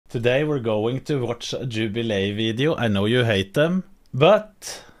Today we're going to watch a Jubilee video. I know you hate them,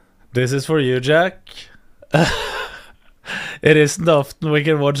 but this is for you, Jack. It isn't often we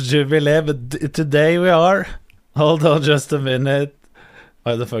can watch Jubilee, but today we are. Hold on just a minute.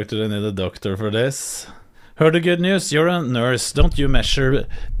 Why the fuck do they need a doctor for this? Heard the good news, you're a nurse. Don't you measure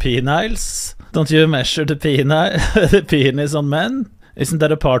peniles? Don't you measure the the penis on men? Isn't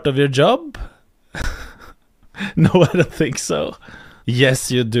that a part of your job? No, I don't think so. Yes,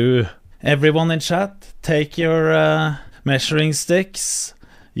 you do. Everyone in chat, take your measuring sticks,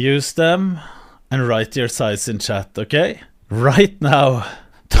 use them, and write your size in chat, okay? Right now.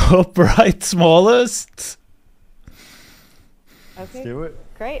 Top right, smallest. Okay. Let's do it.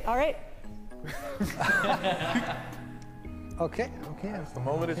 Great. All right. Okay. It's the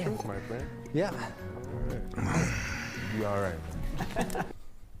moment of truth, my friend. Yeah. You all right?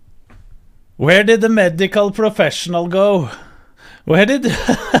 Where did the medical professional go? Where did... Okay.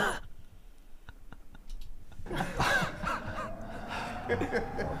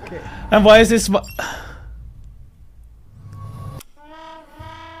 And why is this...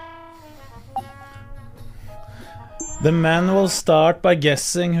 The men will start by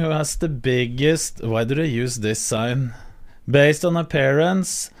guessing who has the biggest... Why do they use this sign? Based on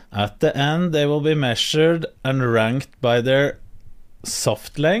appearance, at the end they will be measured and ranked by their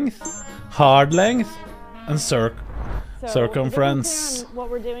soft length, hard length, and circumference. Is everyone clear on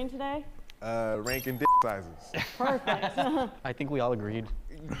what we're doing today? Ranking dick sizes. Perfect. I think we all agreed.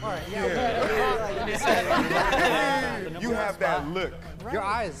 You have that look. Your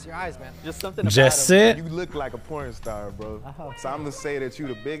eyes, man. Just something about Jesse? You look like a porn star, bro. So I'm gonna say that you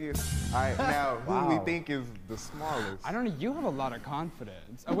the biggest. All right, now who we think is the smallest? I don't know. You have a lot of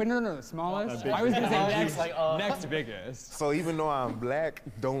confidence. Oh wait, no, the smallest. I was gonna say next biggest. So even though I'm black,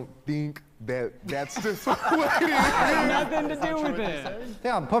 don't think that that's just what it is. Nothing to do with it.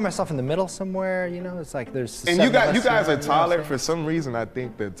 Yeah, I'm putting myself in the middle somewhere. You know, it's like there's. And 7 you of us guys here, are taller. For some reason, I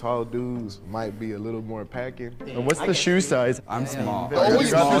think that tall dudes might be a little more packing. And what's the shoe size? I'm small.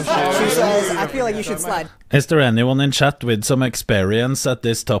 I feel like you should slide. Is there anyone in chat with some experience at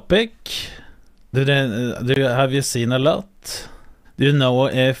this topic? Have you seen a lot? Do you know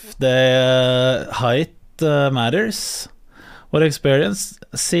if the height matters? What experience?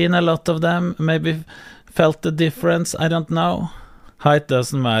 Seen a lot of them? Maybe felt the difference? I don't know. Height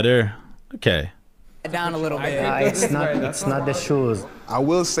doesn't matter. Okay. Down a little bit. It's not the shoes. I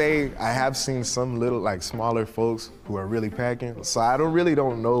will say I have seen some little like smaller folks who are really packing. So I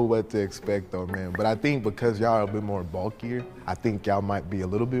don't know what to expect though, man. But I think because y'all are a bit more bulkier, I think y'all might be a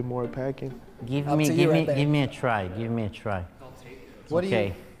little bit more packing. Give me a try. What do you?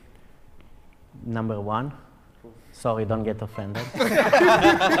 Okay. Number 1. Sorry, don't get offended.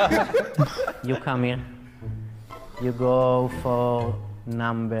 You come here. You go for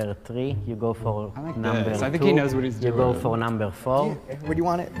number 3. You go for I like number this. 2. I think he knows what he's doing. You go for number 4. Where do you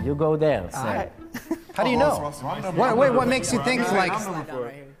want it? You go there. Sir. Alright. How do you know? What makes you think like?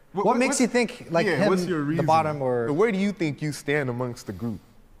 What makes you think like him, what's your reason? the bottom or? Where do you think you stand amongst the group?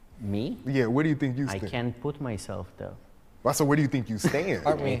 Me? Yeah, where do you think you I stand? can't put myself there. So where do you think you stand?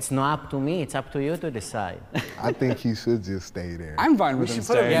 It's not up to me. It's up to you to decide. I think he should just stay there. I'm fine with him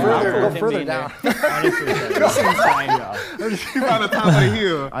staying. Go further down. He's on the top of the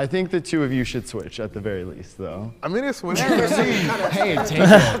hill. I think the two of you should switch at the very least, though. I mean, it's whatever. Hey,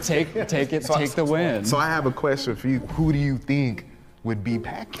 take the win. So I have a question for you. Who do you think would be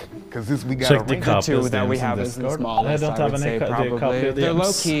packing? Because we got Check a the rank. copies Two that we in have is the Discord. smallest. I don't I have would any say copy probably. of They're DMs.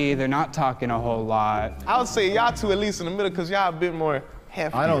 low key. They're not talking a whole lot. I would say y'all two at least in the middle because y'all a bit more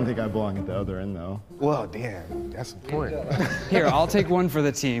hefty. I don't think I belong at the other end, though. Well, damn, that's the point. Here, I'll take one for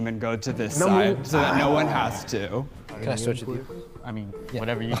the team and go to this side so that no one has to. Can I switch with you? I mean,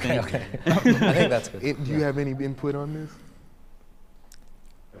 whatever you think. Okay. I think that's good. Do you have any input on this?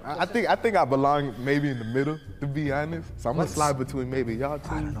 I think I belong maybe in the middle, to be honest. So I'm gonna slide between maybe y'all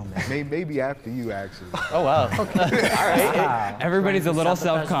two. I don't know, man. Maybe after you, actually. Oh, wow. Okay. All right. Everybody's a little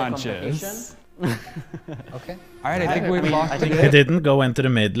Sabotage the self-conscious. Okay. All right, I think we've locked it He in. didn't go into the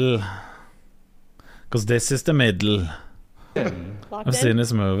middle. Because this is the middle. Locked I've in? seen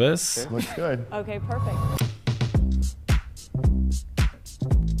his movies. Looks good. Okay, perfect.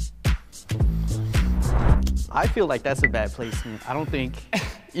 I feel like that's a bad placement. I don't think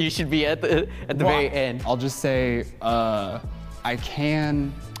you should be at the very end. I'll just say I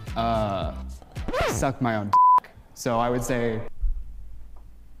can suck my own dick. So I would say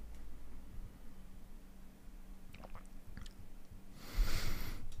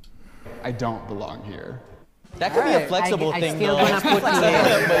I don't belong here. That could be a flexible I thing, still though. gonna put you here. But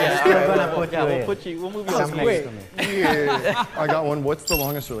yeah, Still all right, gonna put you we'll here. put you. We'll move you Come up. next to me. Yeah. I got one. What's the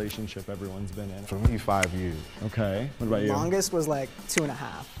longest relationship everyone's been in? For me, 5 years. Okay. What about you? Longest was like 2.5.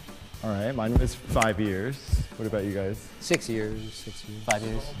 All right. Mine was 5 years. What about you guys? 6 years. 6 years. 5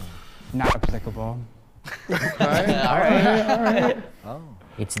 years. Not applicable. All right.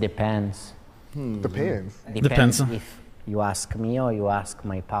 It depends. Depends. Depends. If you ask me or you ask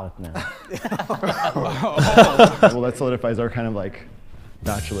my partner. Well, that solidifies our kind of like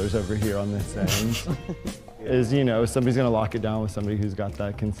bachelors over here on this end. Is, you know, somebody's gonna lock it down with somebody who's got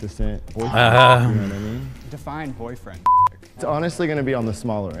that consistent boyfriend. You know what I mean? Define boyfriend. It's honestly gonna be on the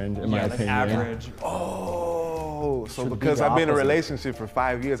smaller end, in my Like opinion. average. Oh, so Should be because the I've been in a opposite. relationship for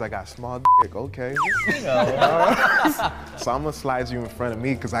 5 years, I got small dick. Okay. So I'm gonna slide you in front of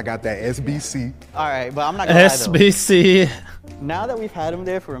me because I got that SBC. All right, but I'm not gonna lie though. SBC. Now that we've had him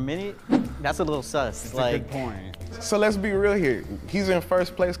there for a minute, that's a little sus. That's a Like, good point. So let's be real here. He's in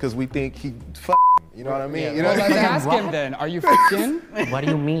first place because we think he you know what I mean? Yeah, You know Well, what I let's mean? ask him then. Are you fucking? What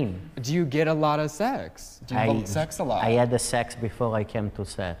do you mean? Do you get a lot of sex? Do you have sex a lot? I had the sex before I came to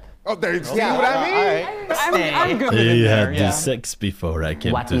set. Oh, there you see what I mean? I'm good with it You there, had yeah. the sex before I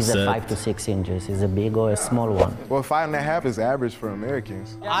came What to is a set. 5 to 6 inches? Is a big or a small one? Well, 5.5 is average for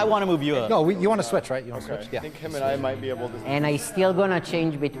Americans. I want to move you up. No, you want to switch, right? You want to switch? I think him and I might be able to. And I still gonna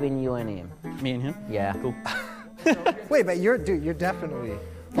change between you and him. Me and him. Yeah. Cool. Wait, but you're definitely.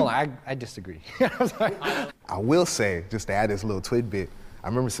 Hold on, I disagree. I'm sorry. I will say, just to add this little tidbit, I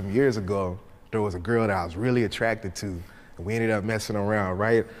remember some years ago, there was a girl that I was really attracted to, and we ended up messing around,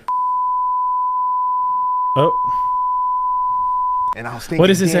 right? Oh, And I was thinking, What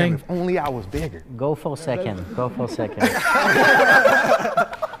is he damn, saying? if only I was bigger. Go for second. Go for second.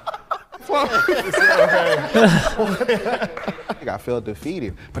 I felt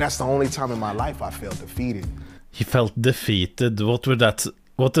defeated, but that's the only time in my life I felt defeated. he felt defeated.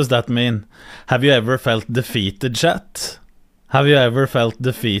 What does that mean? Have you ever felt defeated, chat? Have you ever felt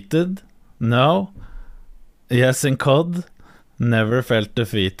defeated? No? Yes, in COD? Never felt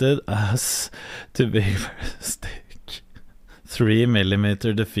defeated as to be stick.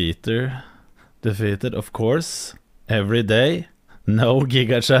 3mm defeater. Defeated, of course. Every day. No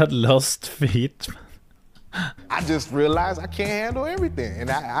GigaChat, lost feet. I just realized I can't handle everything, and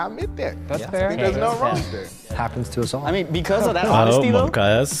I admit that. That's I fair. think there's no That's wrong fair. with that. Happens to us all. I mean, because of that Oh, honesty, though,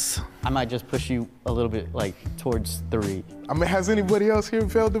 Monkas. I might just push you a little bit, like, towards 3. I mean, has anybody else here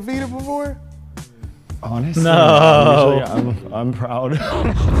felt defeated before? Honestly, No. usually I'm proud. Wait,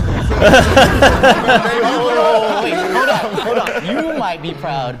 hold on. You might be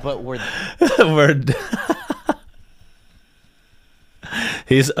proud, but we're Word.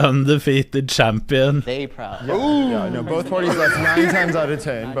 He's undefeated champion. they proud. Yeah, no, both parties left 9 times out of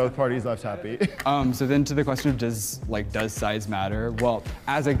 10. Both parties left happy. So then to the question of does size matter? Well,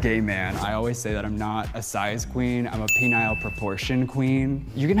 as a gay man, I always say that I'm not a size queen, I'm a penile proportion queen.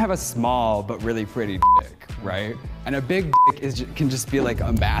 You can have a small but really pretty dick, right? And a big dick can just be like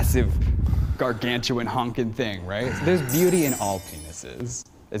a massive, gargantuan honking thing, right? So there's beauty in all penises,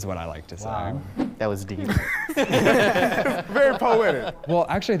 is what I like to say. That was deep. Very poetic. Well,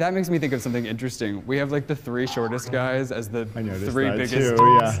 actually, that makes me think of something interesting. We have like the 3 shortest guys as the I noticed 3 that biggest too,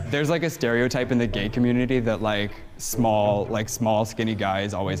 dudes. yeah. There's like a stereotype in the gay community that like small, skinny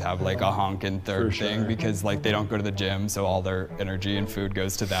guys always have like a honkin' third For thing sure. because like they don't go to the gym, so all their energy and food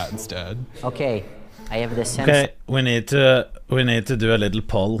goes to that instead. Okay. I have the sense. Okay, we need to do a little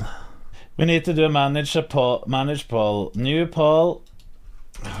poll. We need to do a manage poll. New poll.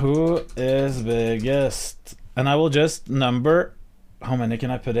 Who is biggest? And I will just number. How many can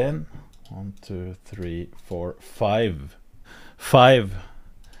I put in? 1, 2, 3, 4, 5. 5.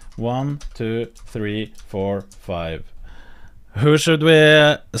 1, 2, 3, 4, 5. Who should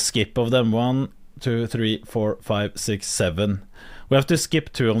we skip of them? 1, 2, 3, 4, 5, 6, 7. We have to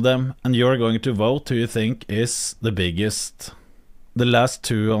skip 2 of them, and you're going to vote who you think is the biggest. The last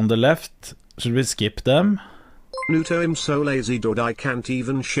 2 on the left, should we skip them? Knut, I'm so lazy, dude. I can't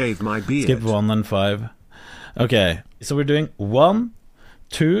even shave my beard. Skip 1 and 5. Okay, so we're doing 1,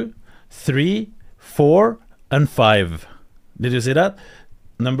 2, 3, 4, and 5. Did you see that?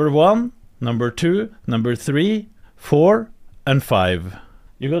 Number 1, number 2, number 3, 4, and 5.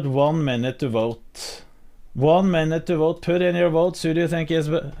 You got 1 minute to vote. 1 minute to vote. Put in your votes. Who do you think is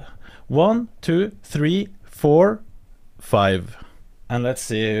 1, 2, 3, 4, 5? And let's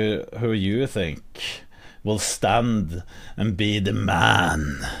see who you think will stand and be the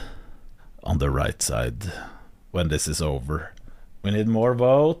man on the right side when this is over. We need more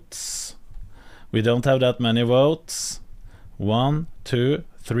votes. We don't have that many votes. 1, 2,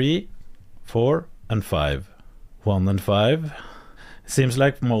 3, 4, and 5. 1 and 5. Seems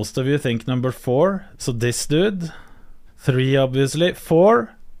like most of you think number 4. So this dude. 3 obviously.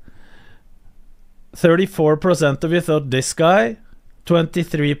 4. 34% of you thought this guy.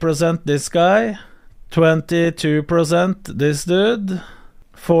 23% this guy. 22% this dude.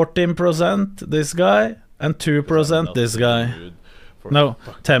 14% this guy. And 2% this guy. No,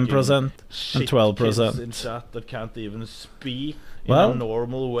 10% and 12%. In chat that can't even speak Well, in a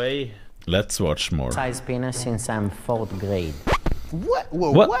normal way. Let's watch more. Size penis since I'm 4th grade. What?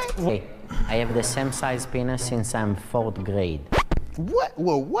 Whoa, What? what? Hey, I have the same size penis since I'm 4th grade. What?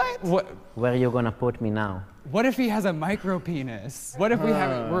 Whoa, what? What? Where are you gonna put me now? What if he has a micro penis? What if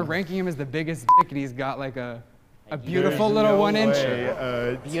we're ranking him as the biggest dick and he's got like a beautiful little 1 inch?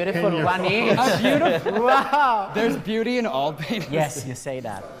 Beautiful 1 inch. A beautiful. Wow. There's beauty in all penises. Yes, you say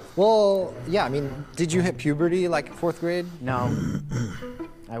that. Well, yeah, I mean, did you hit puberty like 4th grade? No.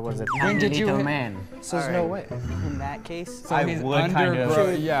 I was a When tiny did you little hit- man. So there's no way. In that case, So I he's would kind of.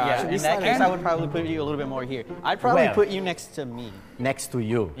 undergrown, yeah. In that case, I would probably put you a little bit more here. I'd probably Where? put you next to me. Next to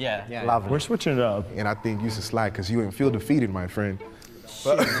you. Yeah. Lovely. We're switching it up. And I think you should slide because you didn't feel defeated, my friend.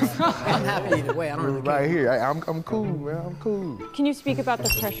 I'm happy either way. I don't really care. Right here, I'm cool, man. I'm cool. Can you speak about the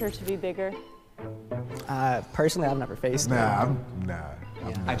pressure to be bigger? Personally, I've never faced it.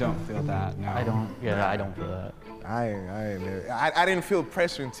 I don't feel that. No. I don't. Yeah, I don't feel that. I didn't feel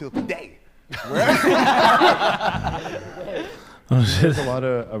pressure until today. There's a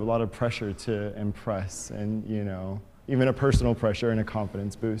lot of pressure to impress, and you know, even a personal pressure and a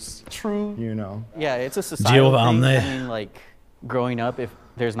confidence boost. True. You know. Yeah, it's a societal thing. Giovanni. I mean, like, growing up, if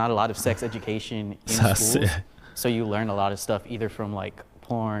there's not a lot of sex education in Sassy. schools, so you learn a lot of stuff either from like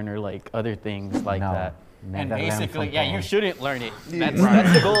porn or like other things like No, that. And never learn basically, from yeah, you porn. shouldn't learn it. That's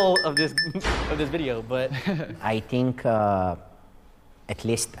the goal of this video. But I think at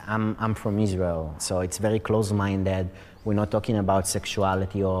least I'm from Israel, so it's very close-minded. We're not talking about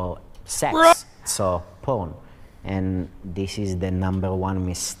sexuality or sex, so porn. And this is the #1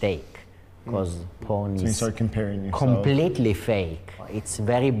 mistake, because porn So you is start comparing yourself. completely fake. It's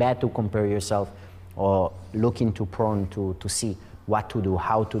very bad to compare yourself or look into porn to see what to do,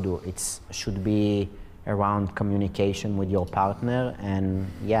 how to do. It should be around communication with your partner, and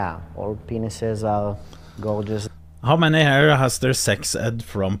yeah, all penises are gorgeous. How many here has their sex ed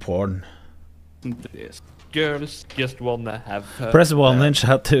from porn? Yes. Girls just wanna have Press 1 in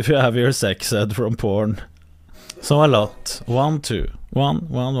chat if you have your sex ed from porn. So a lot. 1, 2. 1,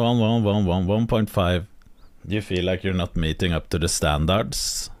 1, 1, 1, 1, 1, 1.5. Do you feel like you're not meeting up to the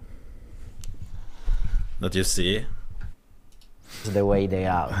standards that you see? The way they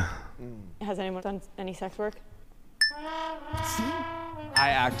are. Has anyone done any sex work? I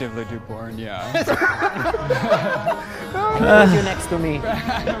actively do porn. Yeah. I put you next to me.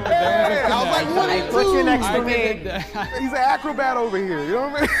 I was like, what I put you next to me. He's an acrobat over here, you know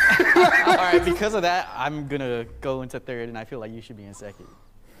what I mean? all right, because of that, I'm gonna go into 3rd, and I feel like you should be in 2nd.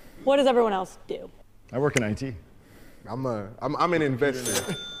 What does everyone else do? I work in IT. I'm an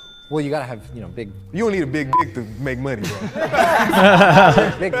investor. Well, you gotta have, you know, big You don't need a big dick to make money, bro.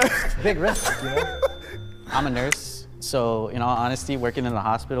 big risk, you know? I'm a nurse, so in all honesty, working in the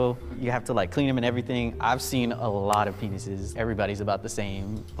hospital, you have to like clean them and everything. I've seen a lot of penises. Everybody's about the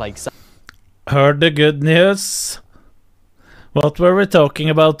same. Like, Heard the good news? What were we talking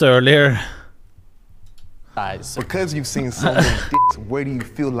about earlier? size. Because you've seen so many dicks, where do you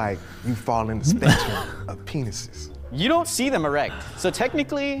feel like you fall in the spectrum of penises? You don't see them erect, so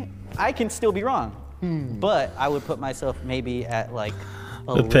technically, I can still be wrong. But I would put myself maybe at like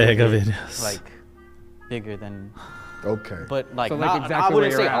a little Pega bit, videos. like bigger than. Okay. But like, So, like, not, exactly I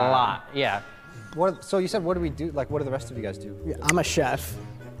wouldn't where say you're a at. lot. Yeah. So you said, what do we do? Like, what do the rest of you guys do? I'm a chef.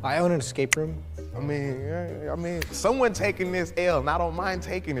 I own an escape room. I mean, someone taking this L, and I don't mind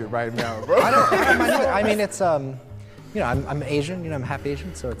taking it right now, bro. I don't mind it. I mean, it's you know, I'm Asian. You know, I'm half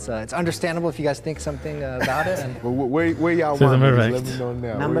Asian, so it's understandable if you guys think something about it. And Well, where y'all So want them me? erect. Let me know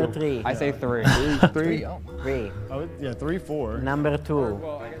now. Number Where- 3. I say 3. Three? oh. 3. Oh, yeah, 3, 4. Number 2.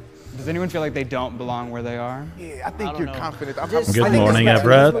 Does anyone feel like they don't belong where they are? Yeah, I think you're confident. Good morning,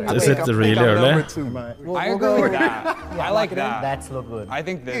 Everett. Is it really early? I agree with that. I like that. That's look good. I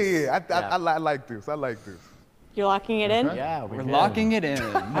think this. I like this. I like this. You're locking it in? Yeah, We're locking it in.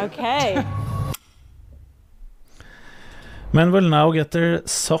 Okay. Men will now get their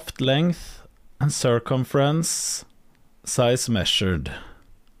soft length and circumference size measured.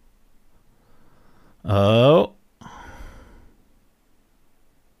 Oh.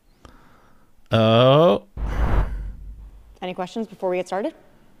 Oh. Any questions before we get started?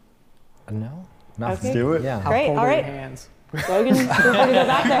 No. Okay. Do it. Yeah. Great. All right. Hands. Logan, feel free to go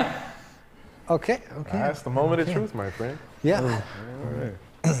back there. Okay, okay. That's the moment of truth, my friend. Yeah. All right.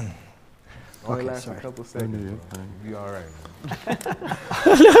 Only Okay, lasts sorry. a couple seconds. You'll be all right, man.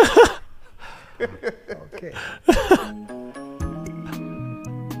 Okay.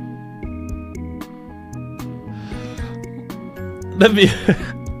 Let me.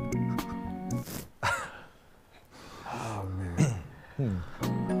 Oh man.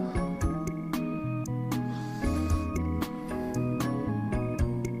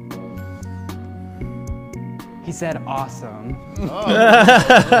 He said awesome.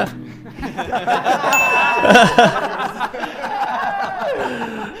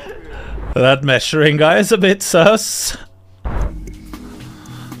 That measuring guy is a bit sus.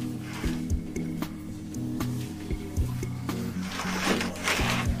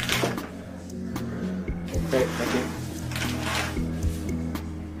 Okay, thank you.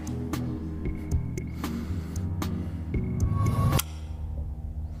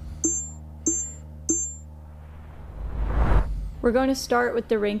 We're going to start with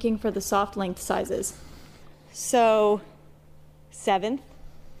the ranking for the soft length sizes. So, 7th,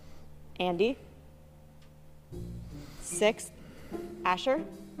 Andy. 6th, Asher.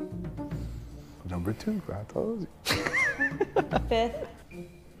 Number 2, I told you. 5th,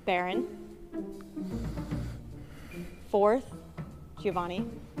 Baron. 4th, Giovanni.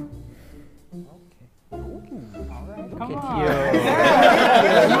 Come on.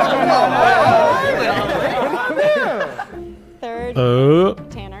 Third, Oh.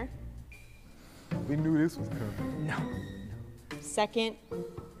 Tanner. We knew this was coming. No. 2nd,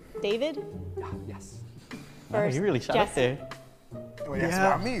 David. Yes. First, You really shot up Jesse. there. Well, that's Yeah.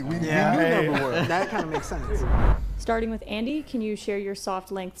 what I mean. We knew Hey, number 1. that kind of makes sense. Starting with Andy, can you share your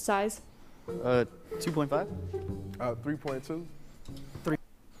soft length size? 2.5. 3.2.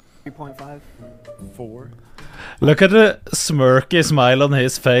 3.5. 4. Look at the smirky smile on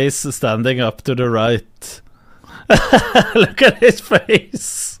his face standing up to the right. Look at his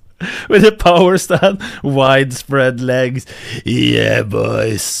face. With a power stand, widespread legs. Yeah,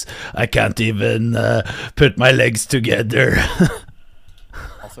 boys. I can't even put my legs together.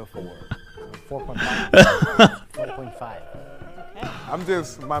 Also 4. 4.5. 4.5. I'm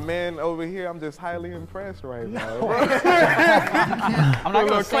just, my man over here, I'm just highly impressed right now. I'm not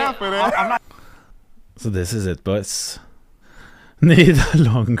gonna clap for that. So this is it, boys. Need a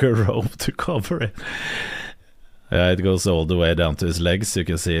longer rope to cover it. Yeah, it goes all the way down to his legs. You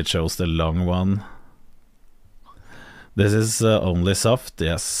can see it shows the long one. This is only soft,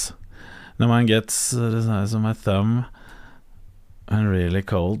 yes. Now mine gets the size of my thumb and really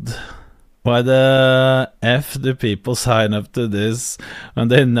cold. Why the F do people sign up to this when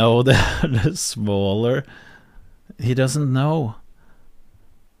they know they're smaller? He doesn't know.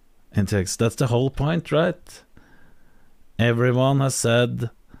 In text, that's the whole point, right? Everyone has said,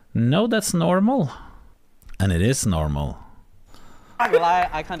 no, that's normal. And it is normal. I'm not gonna lie,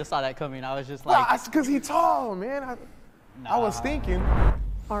 I kind of saw that coming. I was just like, Well, because he's tall, man. I was thinking.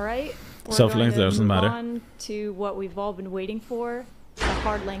 All right. We're Soft going length to doesn't move matter. on to what we've all been waiting for, the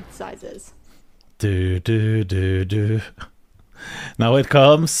hard length sizes. Do, do, do, do. Now it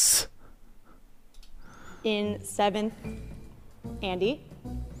comes. In 7th, Andy.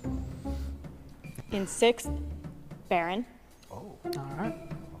 In 6th, Baron. All right.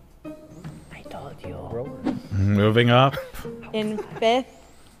 I told you. Moving up. In 5th,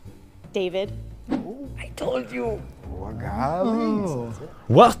 David. I told you. Oh, golly.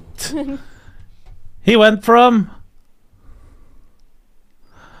 What? He went from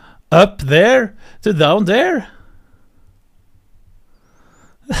up there to down there?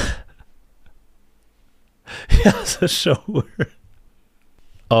 He has a shower.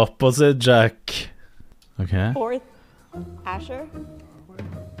 Opposite Jack. Okay. 4th, Asher.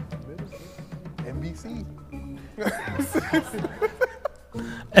 NBC.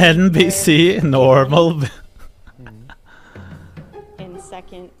 NBC, normal. In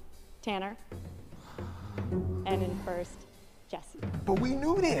 2nd, Tanner. And in 1st, Jesse. But we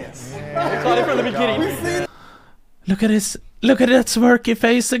knew this. I saw it from the beginning. Look at his, look at that smirky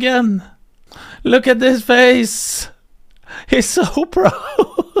face again. Look at this face. He's so proud.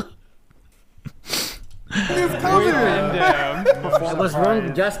 I was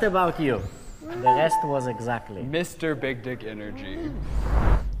wrong just about you. The rest was exactly. Mr. Big Dick Energy.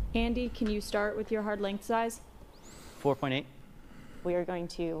 Andy, can you start with your hard length size? 4.8. We are going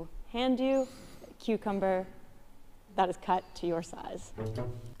to hand you a cucumber that is cut to your size.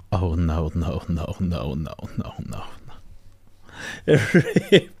 Oh no, no, no, no, no, no, no, no.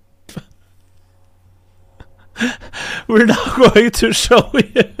 Rip. We're not going to show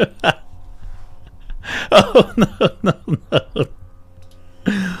you. Oh no, no, no.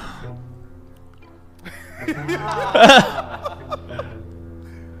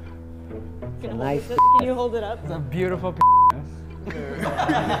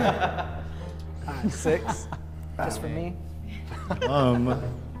 Alright, 6. Just for me. Um.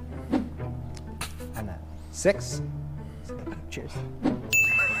 And then 6. Cheers.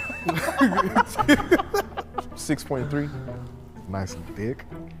 6.3. Nice and thick.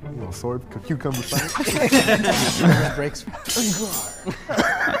 You know, sword, cucumber size. Breaks.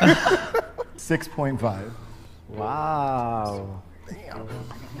 6.5. Wow. Damn. I'm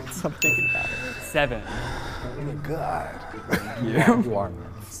thinking about it. 7. God. Yeah. You are.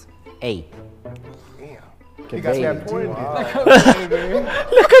 8. Damn. Okay, You guys babe. got pointed.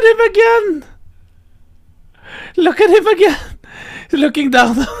 Look at him again! Look at him again! He's looking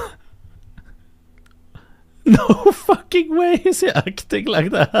down. No fucking way is he acting like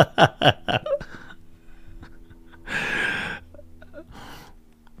that.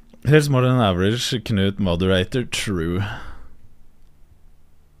 Here's more than average Knut moderator, true.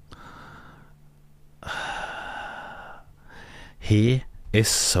 He is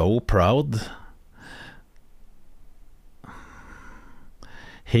so proud.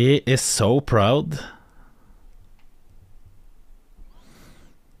 He is so proud.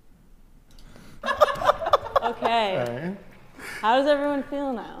 Okay. How does everyone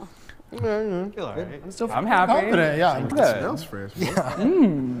feel now? Feel all right. I'm happy. Confident, yeah. I'm It good. smells fresh.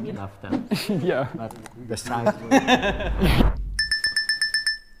 Enough then. Yeah. The size.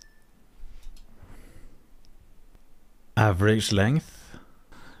 Average length?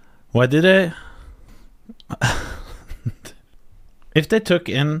 Why did they... If they took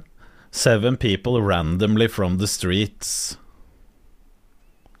in 7 people randomly from the streets,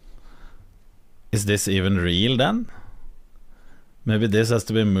 is this even real then? Maybe this has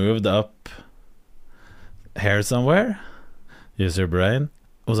to be moved up here somewhere? Use your brain.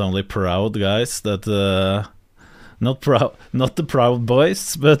 It was only proud guys that... not the proud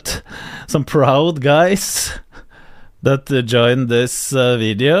boys, but some proud guys that joined this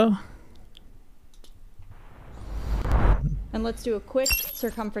video. And let's do a quick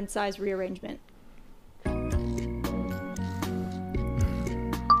circumference size rearrangement.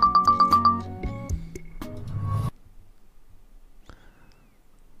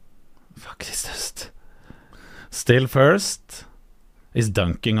 Fuck is this? Still first is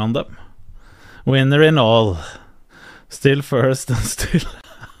dunking on them. Winner in all. Still first and still...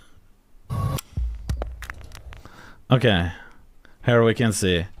 Okay. Here we can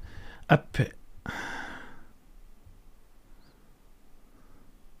see.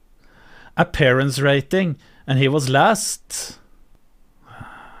 Appearance rating. And he was last.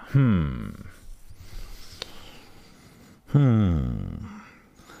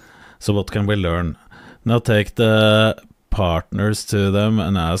 So what can we learn? Now take the partners to them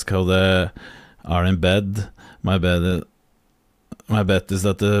and ask how they are in bed. My bet is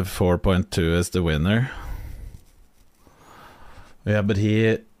that the 4.2 is the winner. Yeah, but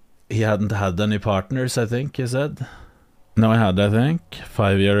he hadn't had any partners, I think he said. No, I had, I think.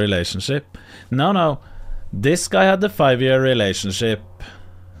 5-year relationship. No. This guy had the 5-year relationship.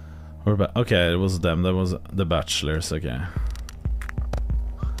 Okay, it was them. That was the bachelors, okay.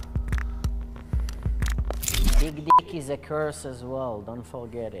 Big dick is a curse as well, don't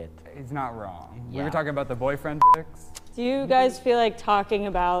forget it. He's not wrong. We Yeah. were talking about the boyfriend pics. Do you guys feel like talking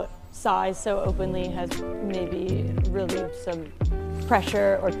about size so openly has maybe relieved some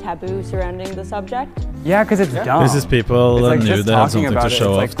pressure or taboo surrounding the subject? Yeah, because it's dumb. This is people It's that like knew just they had talking something to about it, show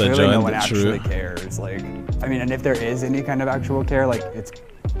it's off. like They clearly no joined one the actually true. cares. Like, I mean, and if there is any kind of actual care, like it's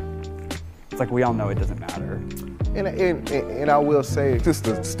like we all know it doesn't matter. And I will say, just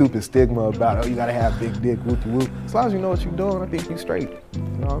the stupid stigma about, oh, you gotta have big dick, whoop-de-whoop. As long as you know what you're doing, I think you're straight. You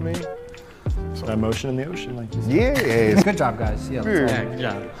know what I mean? That motion in the ocean, like you said. Yeah. Good job, guys. Yeah. Good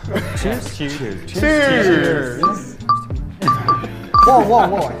job. Cheers. Cheers. Cheers.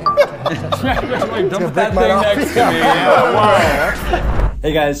 Whoa. Dump that thing next to me.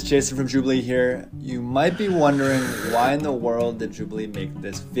 Hey guys, Jason from Jubilee here. You might be wondering why in the world did Jubilee make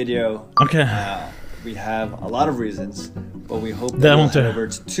this video? Okay. We have a lot of reasons, but we hope They that you'll want to- head over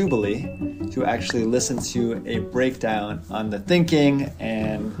to Jubilee to actually listen to a breakdown on the thinking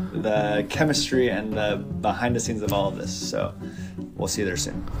and the chemistry and the behind the scenes of all of this. So we'll see you there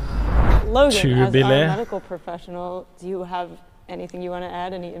soon. Logan, as our Jubilee. medical professional, do you have anything you want to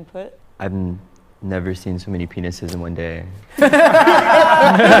add, any input? I've never seen so many penises in one day.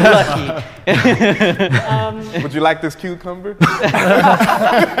 Would you like this cucumber?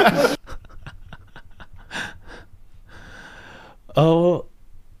 Oh.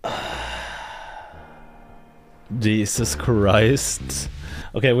 Jesus Christ.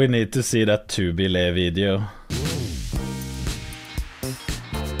 Okay, we need to see that Tubile video.